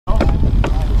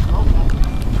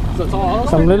So it's all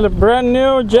some little brand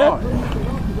new jet.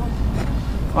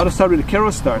 Auto start with the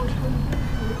Kerostart.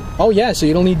 Oh yeah, so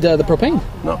you don't need the propane?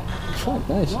 No. Oh,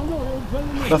 nice.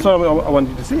 That's why I wanted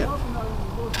you to see it.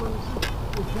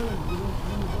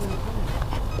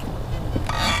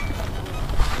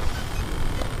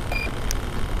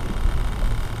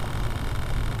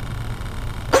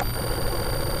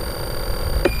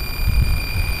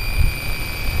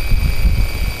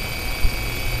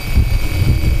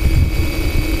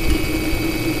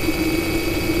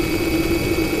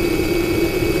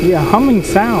 Yeah, humming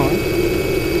sound.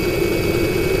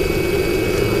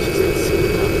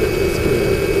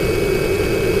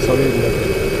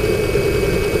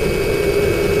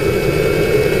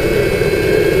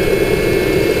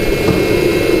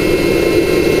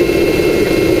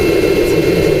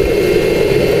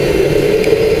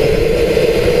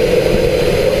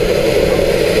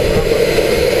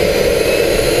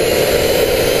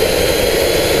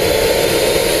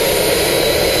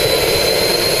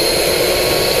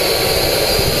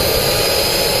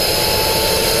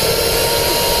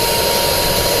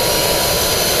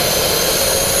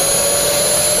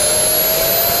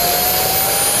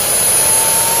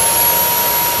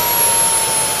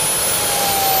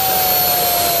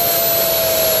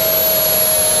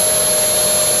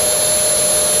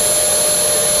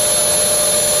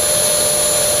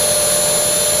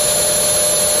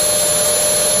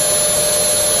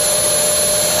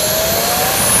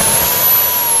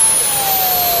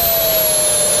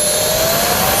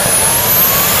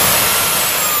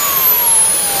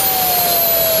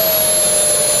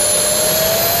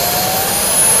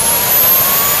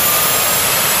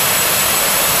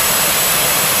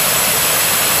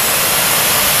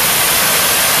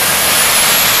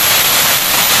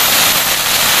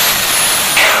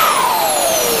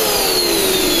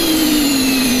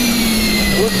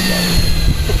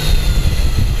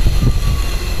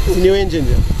 It's a new engine,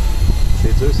 yeah.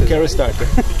 Kerostart.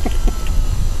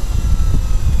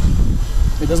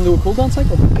 It doesn't do a cool down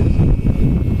cycle?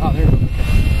 Oh, there we go. Okay.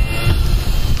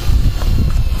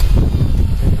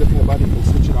 The good thing about it, you can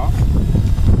switch it off.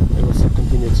 It will still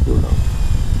continue its cool down.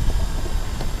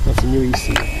 That's a new EC.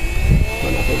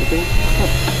 Run off everything.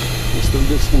 You're still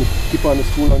just going to keep on its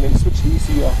cool down and then switch the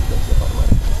EC off. That's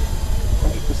automatic.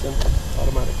 100%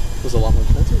 automatic. It was a lot more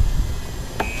expensive.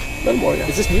 Well, more, yeah.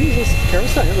 Is this new? Is this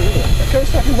Kerostart? I never knew that.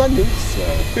 Kerostart is not new. It's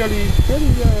fairly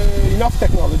enough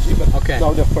technology, but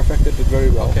now they've perfected it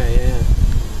very well. Okay, yeah.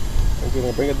 I'm going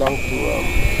to bring it down to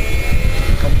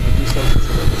 100 degrees Celsius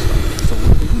and then just So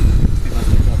what do they do? They must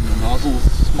make the nozzles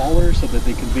smaller so that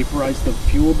they can vaporize the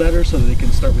fuel better, so that they can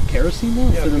start with kerosene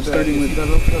now instead of starting with. That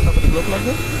top of the globe like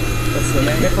that? That's the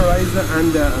vaporizer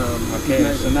and okay.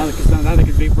 So now they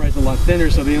can vaporize a lot thinner,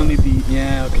 so they don't need the.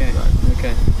 Yeah. Okay. Right.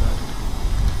 Okay.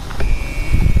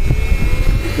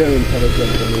 Very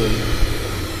intelligent, I mean.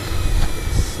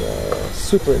 It's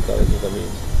super intelligent, I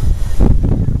mean.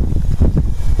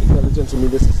 Intelligence, I mean,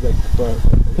 this is like...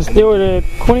 It's still the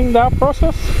cooling down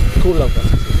process? Cool down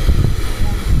process.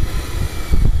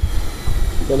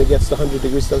 When it gets to 100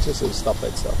 degrees Celsius, it'll stop by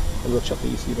itself. And we'll shut the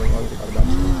EC down on the back.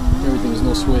 There's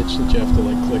no switch that you have to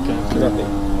like click after. Nothing.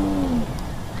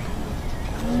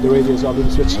 The radio is already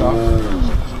switched off.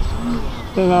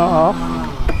 They're not off.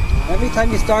 Every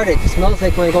time you start it, it smells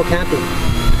like when you go camping.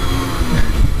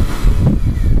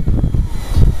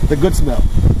 The good smell.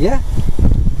 Yeah.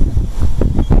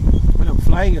 When I'm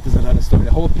flying it is another story.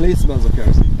 The whole place smells of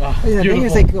kerosene. Oh, yeah, then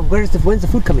it's like, when's the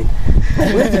food coming?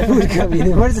 Where's the food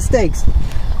coming? Where's the steaks?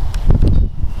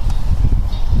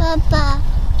 Papa.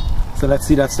 So let's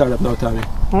see that start up now, Tommy.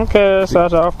 Okay,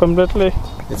 start off completely.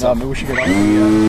 It's on. Maybe we should get on.